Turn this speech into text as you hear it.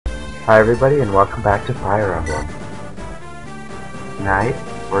Hi everybody and welcome back to Fire Emblem. Tonight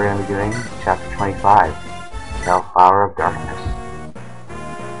we're going to be doing Chapter 25, Flower of Darkness.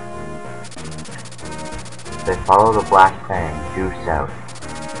 They follow the Black Fang due south.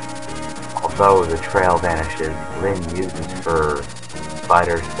 Although the trail vanishes, Lynn uses her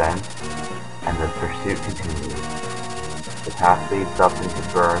spider's scent and the pursuit continues. The path leads up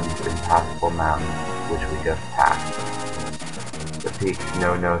into Burn's impassable mountains, which we just passed. The peaks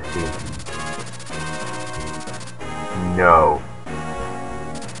know no season. No.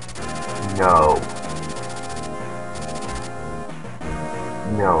 No.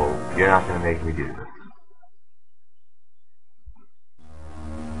 No. You're not gonna make me do this.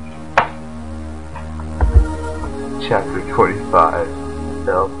 Chapter 25.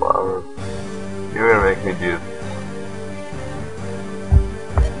 Flower. You're gonna make me do this.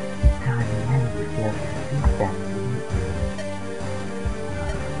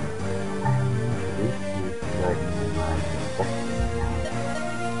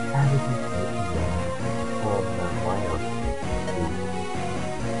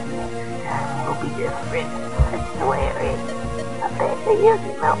 Will be different. I swear it. I bet they're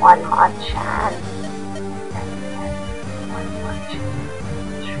using the one more chance. One more chance.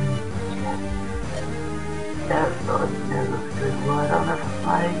 That Lord knows good word I'll never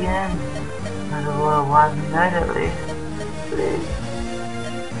fly again. Not a one night at least. Please.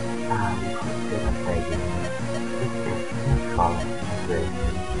 I'm gonna beg you. If this can fall into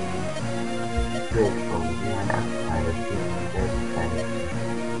graceful, we are outside of human dead planet.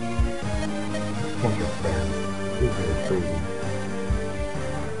 Think of them. These are the freezing.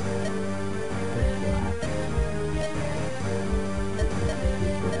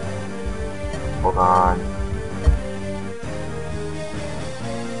 Hold on.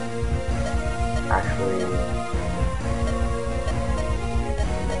 Actually,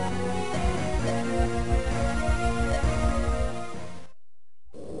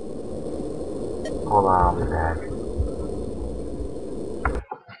 hold on, I'll be back.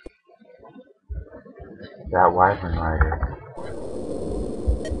 That wyvern rider.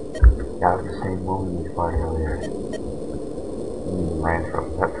 That was the same woman we fought earlier. Ran from.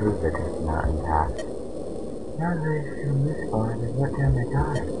 That proves that it's not intact. Now that I've come this far, they've let down their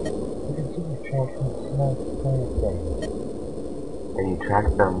guard. You can see the tracks in the snow planet day. And you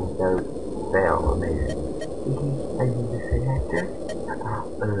tracked them without fail. Amazing. Are you the same actor?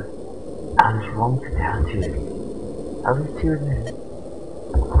 I was wrong to doubt you. I'll leave to admit it.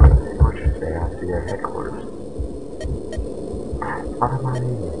 The fortress there has to be their headquarters. What am I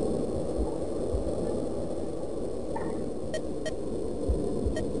reading?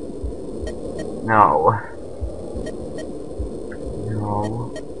 No. No.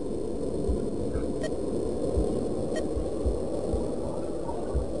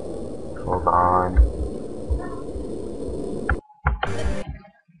 Hold on.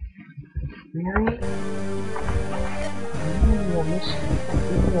 Really? Really a mission?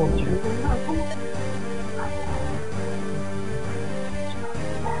 Really a dream novel?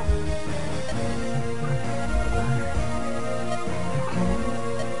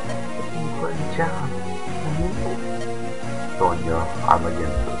 Job. Sonia, I'm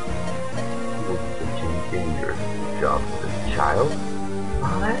against this. This is such a dangerous job for this child.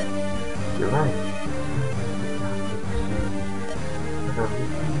 Father? You're right. But at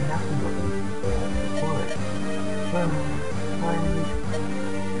least we know nothing of them before it. Well, why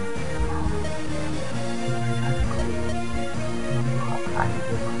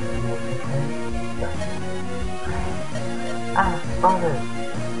Father!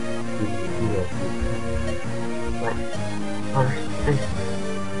 But first, this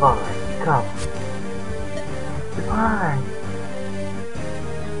far, come. Goodbye.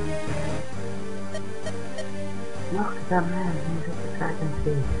 Look at that man, he's at the dragon's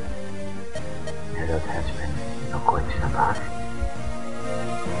gate. There's no attachment, no question about it.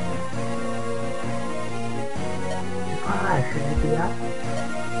 Goodbye, should you be up?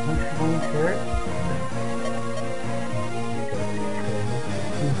 Once you want to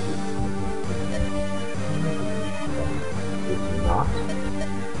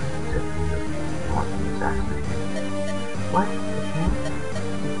What? The king?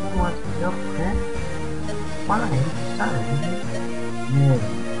 The king wants to kill the prince? Why? He's the son, isn't he? No.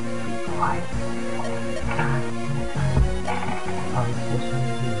 Be quiet. God, I was listening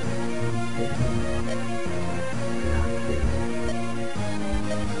to you.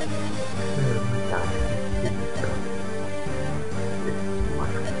 Oh my God, this is so. This is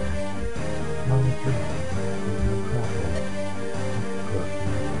much better. No, it's good. There's no problem. Let's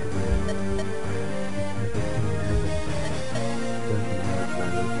go.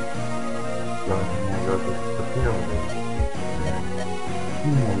 and there goes the computer with it.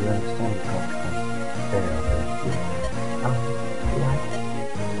 You understand the consequences. There, yeah.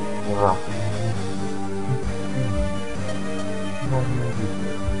 Well,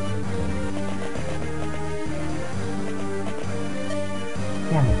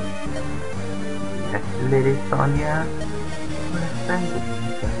 yes, Lady Sonia. We're friends with you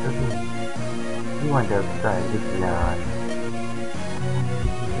just a bit. You went outside with Leon.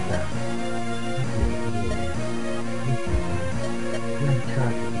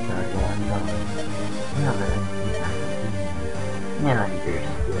 You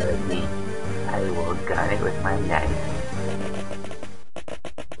understood me. I will gun it with my knife.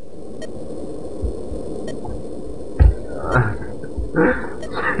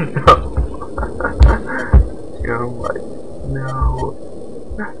 No. Too much. No.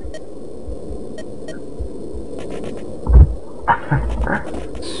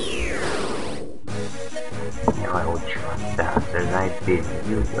 Now I will trust that. There's nice being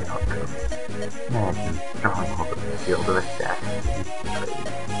you, welcome. Imagine stronghold of the field of assassins.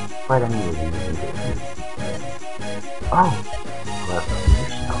 But I'm using it. Oh! Clever. You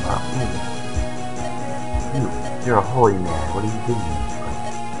shall not move. You're a holy man. What are you doing?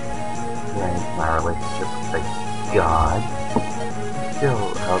 Against my relationship with the god. Still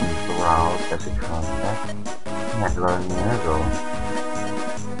held me for all as a concept. Not learning Nurgle.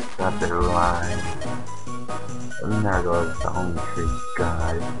 Got the line. Nurgle is the only true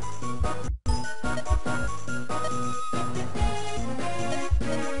god.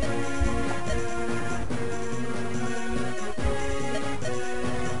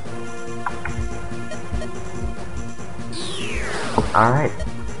 Alright.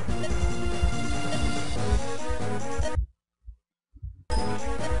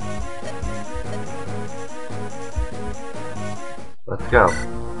 Let's go.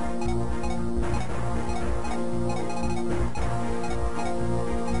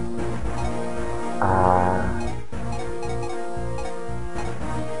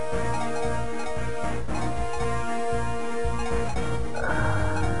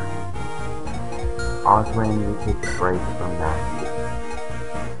 Oswin, you take a break from that.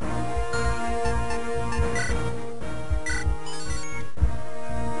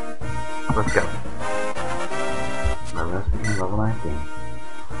 Let's go. Let's begin level 19.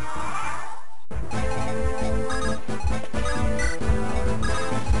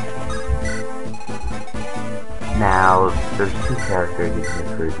 Now, there's two characters you can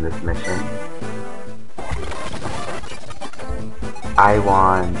recruit in this mission.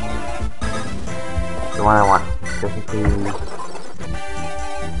 The one I want specifically,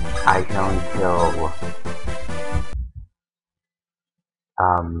 I can only kill,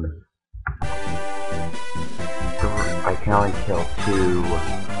 I can only kill 2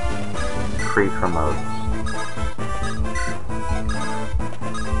 pre-promotes.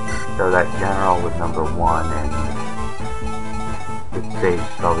 So that general was number 1, and the stage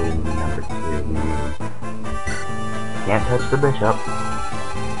probably going to be number 2. Can't touch the bishop.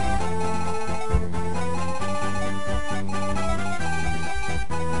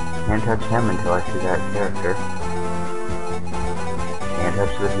 Can't touch him until I see that character. Can't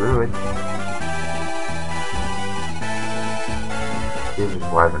touch the druid. This is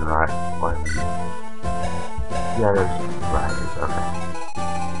Wyvern right. Yeah, there's riders, okay.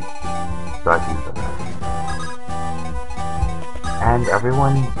 So I can do that. And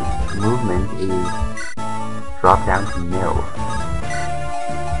everyone's movement is dropped down to nil.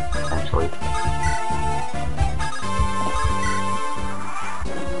 Essentially.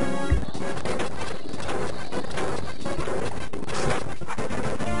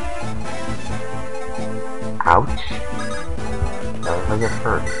 Ouch. That was like it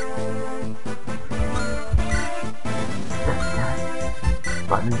hurt.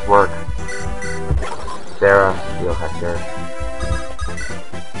 Buttons work. Sarah, you'll have to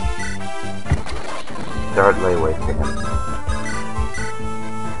start lay waste to him.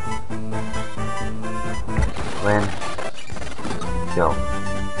 Lynn, go.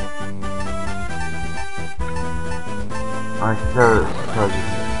 I suppose you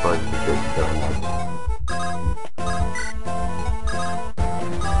can exploit the good so much.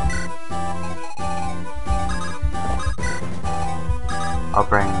 I'll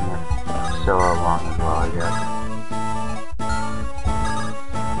bring Priscilla along as well, I guess.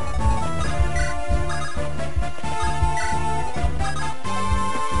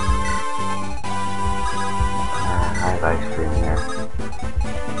 I have ice cream here.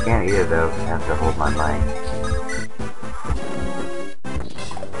 Can't eat it though, I have to hold my mic.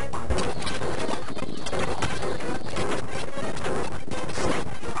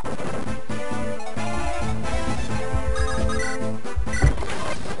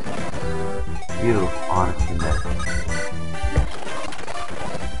 You honestly missed.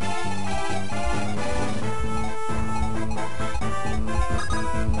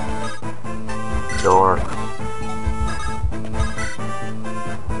 Door.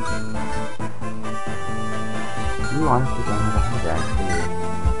 You honestly don't have a hand do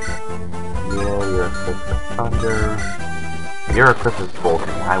you? Yeah, you're equipped with thunder. You're equipped with bolting.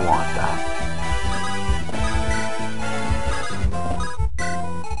 I want that.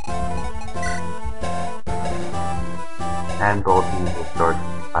 And bolting is a sword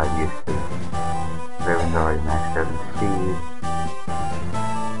I'm used to. Raven's already maxed out in speed.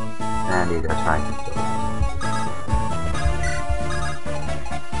 And he does trying to kill.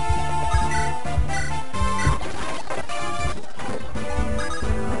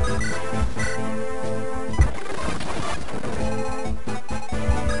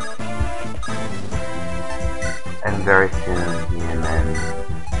 And very soon, he and then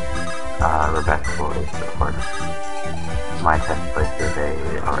Rebecca will release the report. My test places they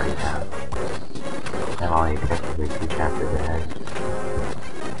already have. I'm only effectively 2 chapters ahead.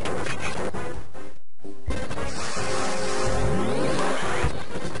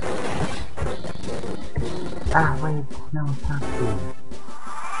 Ah, wait, no, it's not true.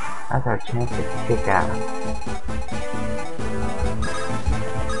 That's our chance to kick ass.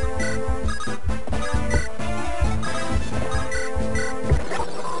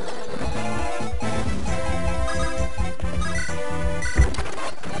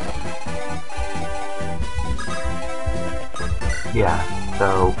 Yeah,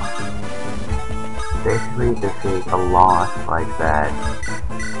 so basically this is a loss like that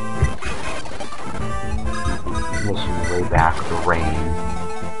mission way back with the rain.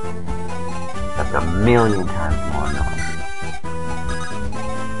 That's a million times more annoying.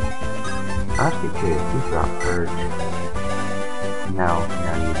 I'm actually curious, you drop Purge? No,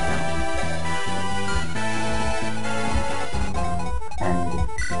 you don't. And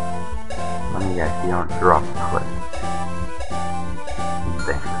let me guess, you don't drop Clip.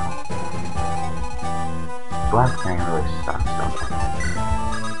 Black thing really sucks, don't it?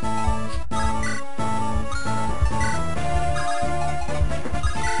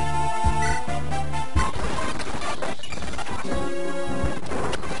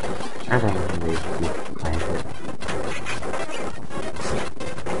 Everything is really deep planted.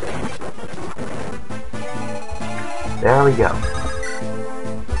 There we go.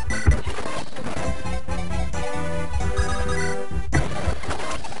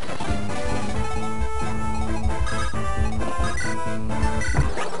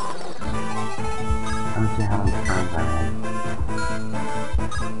 Let me see how many turns I'm in.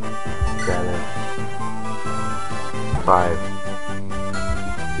 7. 5.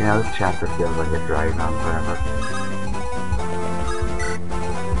 You know, this chapter feels like it's dragging on forever.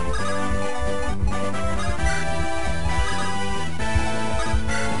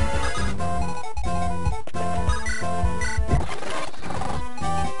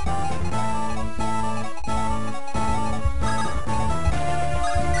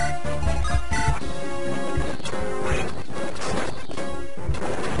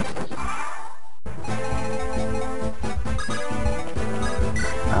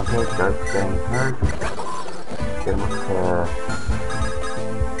 Okay, starts getting hurt. Get him to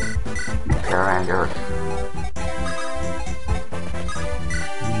Parander.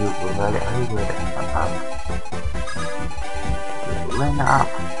 You let it up. Line up.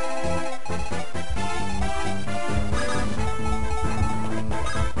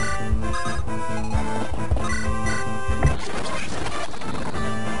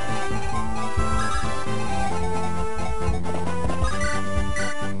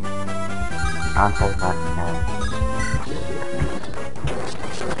 Onside back again.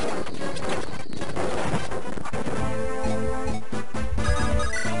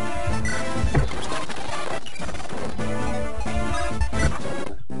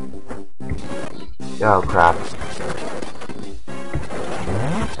 Oh crap.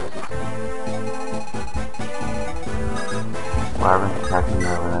 Marvin's attacking me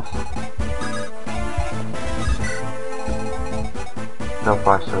over this. So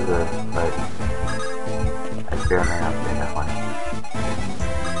far so good, but I fear I may not stay that way.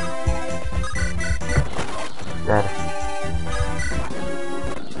 Dead.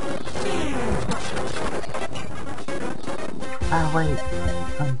 Ah wait,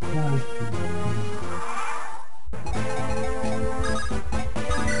 I'm close.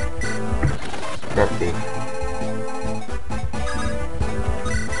 That's it.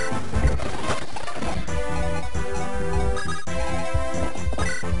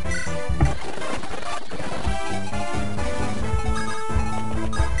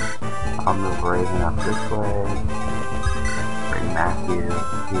 I'll move Raven up this way. Bring Matthew.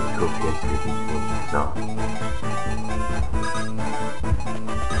 He's a cool kid too, so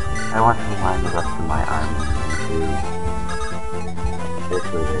I want to line the rest of my army into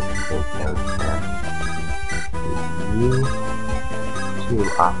basically this take notes there. You two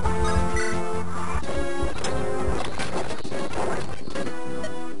up.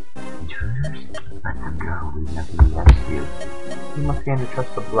 Intruders? Let them go. We never left you. You must gain the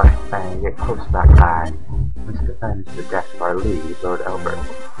trust of Black Fang and get close to that guy. Must defend the death of our lead, Lord Albert.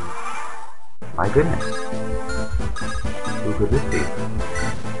 My goodness. Who could this be?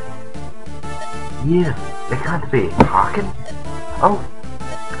 You! It can't be! Hawken? Oh!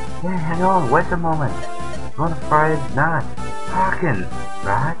 Yeah, hang on, wait a moment. I'm afraid not. Hawken!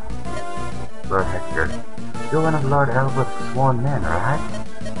 Right? Lord Hector, you're one of Lord Albert's sworn men, right?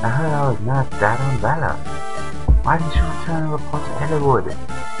 I heard I was not that on valor. Why didn't you return and report to Ellerwood?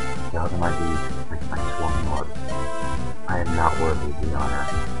 Tell them I do, like my sworn lord. I am not worthy of the honor.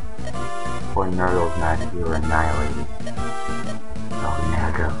 For Nurgle's magic you were annihilated. Oh, now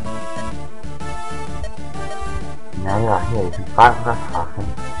go. Now you are here, you can fight with us, Hawken.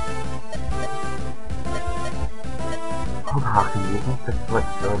 Oh, Hawken, do you think that's what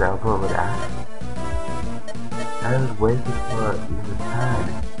Lord Albert would ask? I was waiting for you to return.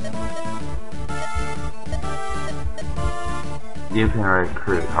 You can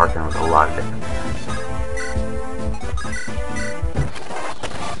recruit Hawken with a lot of different things.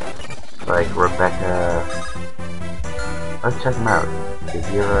 Like Rebecca. Let's check them out. The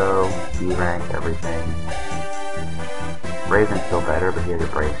hero, B rank, everything. Raven's still better, but he has a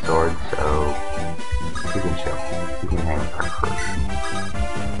brave sword, so he can chill. He can hang with our crew.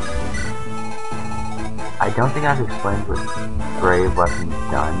 I don't think I've explained what brave weapons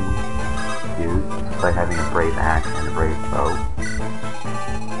done do, by having a brave axe and a brave bow.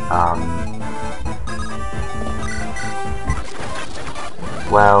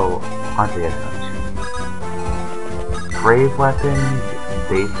 Well, onto the explanation. Brave weapons,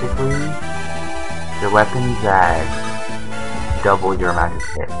 basically, they're weapons that double your amount of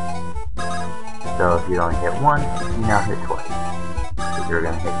hits. So if you only hit once, you now hit twice. If you're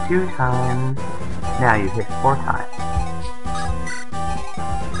gonna hit 2 times, now you hit 4 times.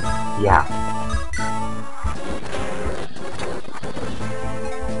 Yeah.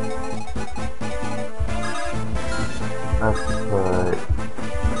 Let's put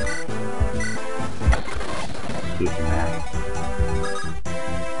Keith in there.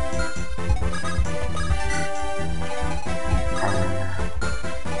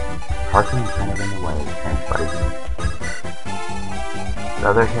 Hawken's kind of in the way. Thanks, buddy. The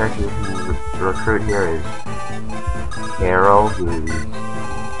other character you can recruit here is Carol, who's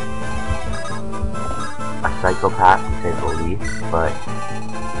a psychopath to say the least, but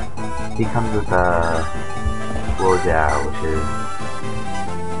he comes with a Wojiao,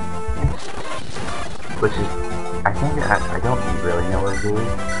 which is I think I don't really know what it is.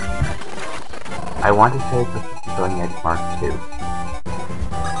 I want to say it's a Throwing Edge Mark II.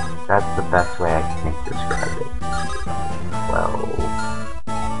 That's the best way I can think to describe it. Well,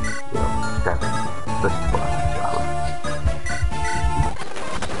 7. This is 12.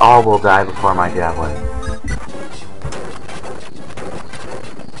 All will die before my javelin.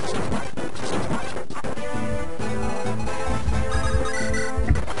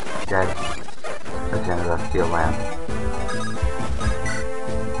 Dead. That's the end of that steel lamp.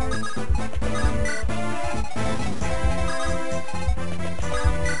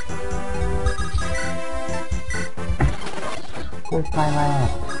 Where's my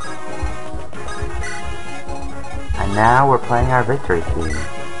lamp? And now we're playing our victory theme.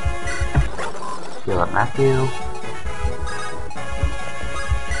 Heal up Matthew.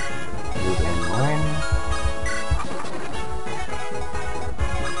 Move in Lynn.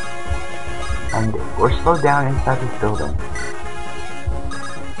 And we're slowed down inside this building.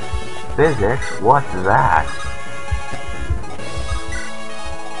 Physics? What's that?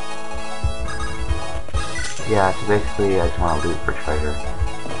 Yeah, so basically I just want to loot for treasure.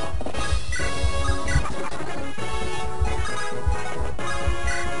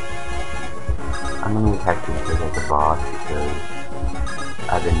 I'm gonna use Hector to get the boss because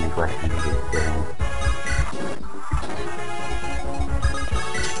I've been neglecting the experience.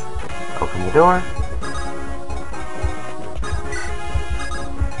 Open the door.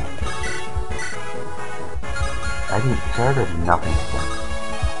 I didn't start or nothing since.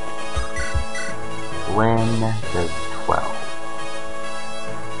 When does 12?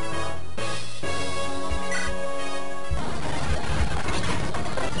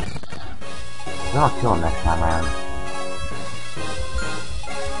 Then I'll kill him next time around.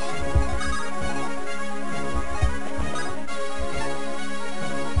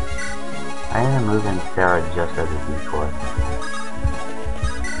 I am moving Sarah just as a decoy.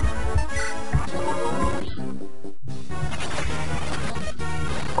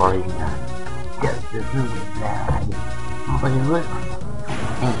 Or you can just as moving bad. But it was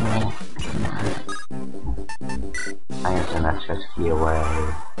I assume that's just key away.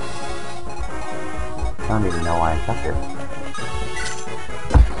 I don't even know why I kept it.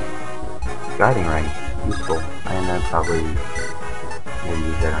 Guiding ring. Useful. And then probably maybe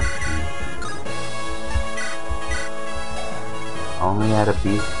use that on speed. Only at a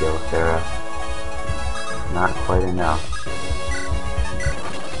B skill, Sarah. Not quite enough.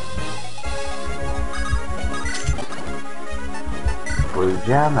 Blue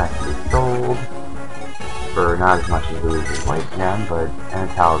gem that can be sold for not as much as Louis' white gem, but and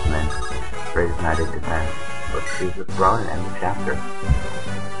a talisman. Greatest United Defense. Let's choose the throne and end the chapter.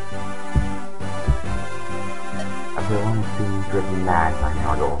 After one is being driven mad by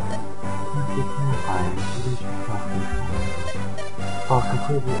Nardole, it's terrifying to lose your self-control. Fall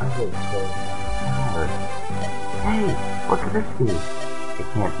completely under its sway. Hey, what could this be? It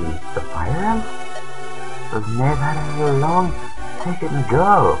can't be the Fire Emblem? Those Ned had it all along. Take it and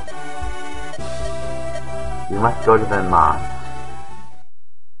go! You must go to the mosque.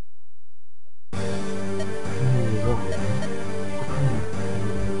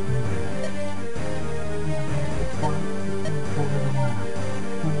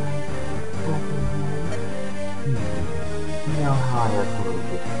 You know how I have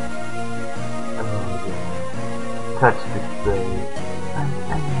moved it. Touch this blade. I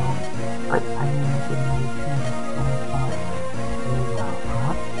know, but I need to make sense.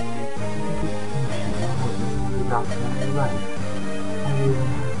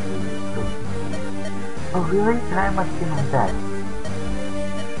 Oh really? Then I must do my best.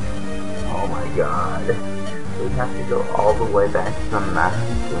 Oh my god. We have to go all the way back to the map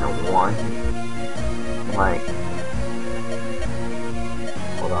in one. Like,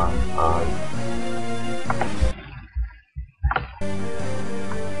 hold on.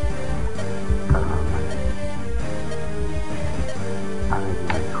 I'm gonna do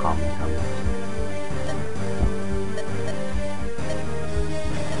my comment on this.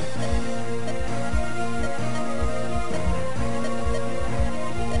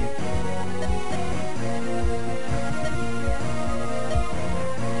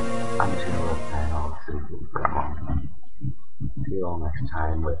 I'm just gonna look at all the things for a moment. See you all next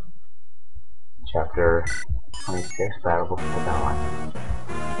time with chapter 26, Battle Before Dawn.